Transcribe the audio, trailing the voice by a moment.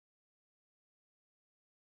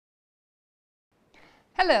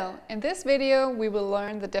Hello! In this video we will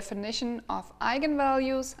learn the definition of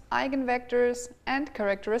eigenvalues, eigenvectors and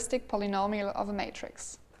characteristic polynomial of a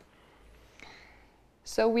matrix.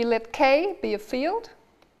 So we let K be a field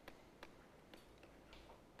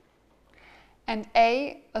and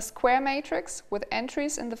A a square matrix with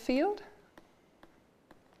entries in the field.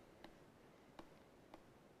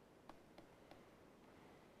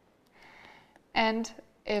 And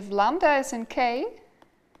if lambda is in K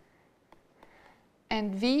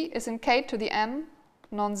and V is in K to the m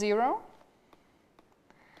non-zero,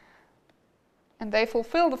 and they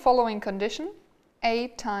fulfill the following condition: A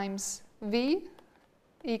times V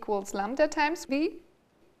equals lambda times V,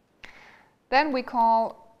 then we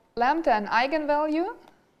call lambda an eigenvalue,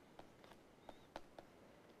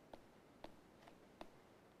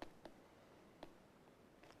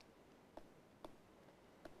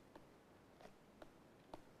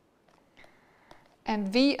 and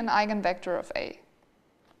V an eigenvector of A.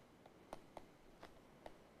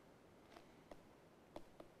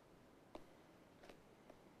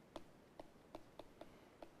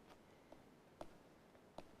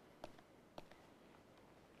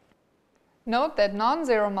 Note that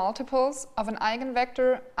non-zero multiples of an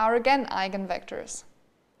eigenvector are again eigenvectors.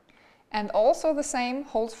 And also the same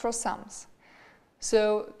holds for sums.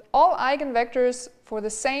 So all eigenvectors for the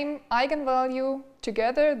same eigenvalue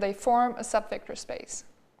together, they form a subvector space.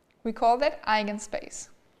 We call that eigenspace.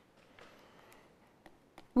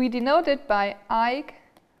 We denote it by eig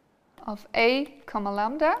of A comma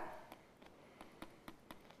lambda.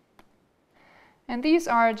 And these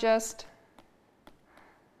are just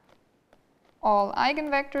all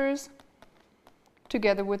eigenvectors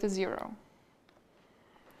together with a zero.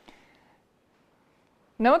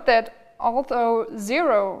 Note that although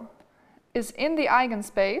 0 is in the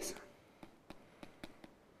eigenspace,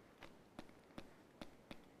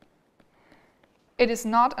 it is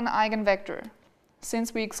not an eigenvector,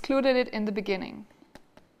 since we excluded it in the beginning.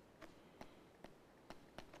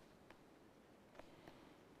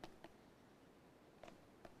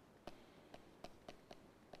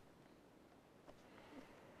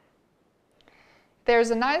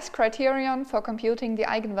 There's a nice criterion for computing the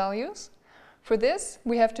eigenvalues. For this,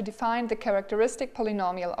 we have to define the characteristic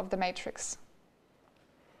polynomial of the matrix.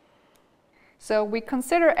 So we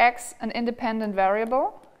consider x an independent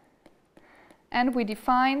variable, and we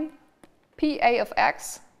define PA of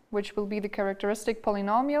x, which will be the characteristic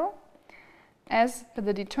polynomial, as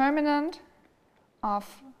the determinant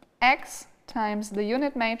of x times the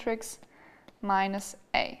unit matrix minus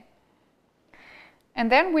A. And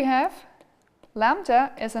then we have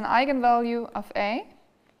lambda is an eigenvalue of A,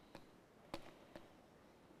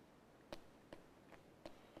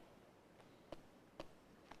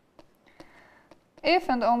 if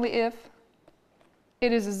and only if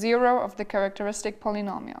it is a zero of the characteristic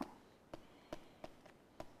polynomial.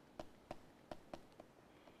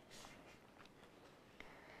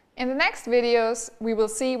 In the next videos, we will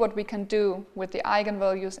see what we can do with the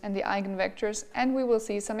eigenvalues and the eigenvectors, and we will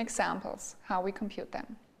see some examples how we compute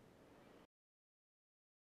them.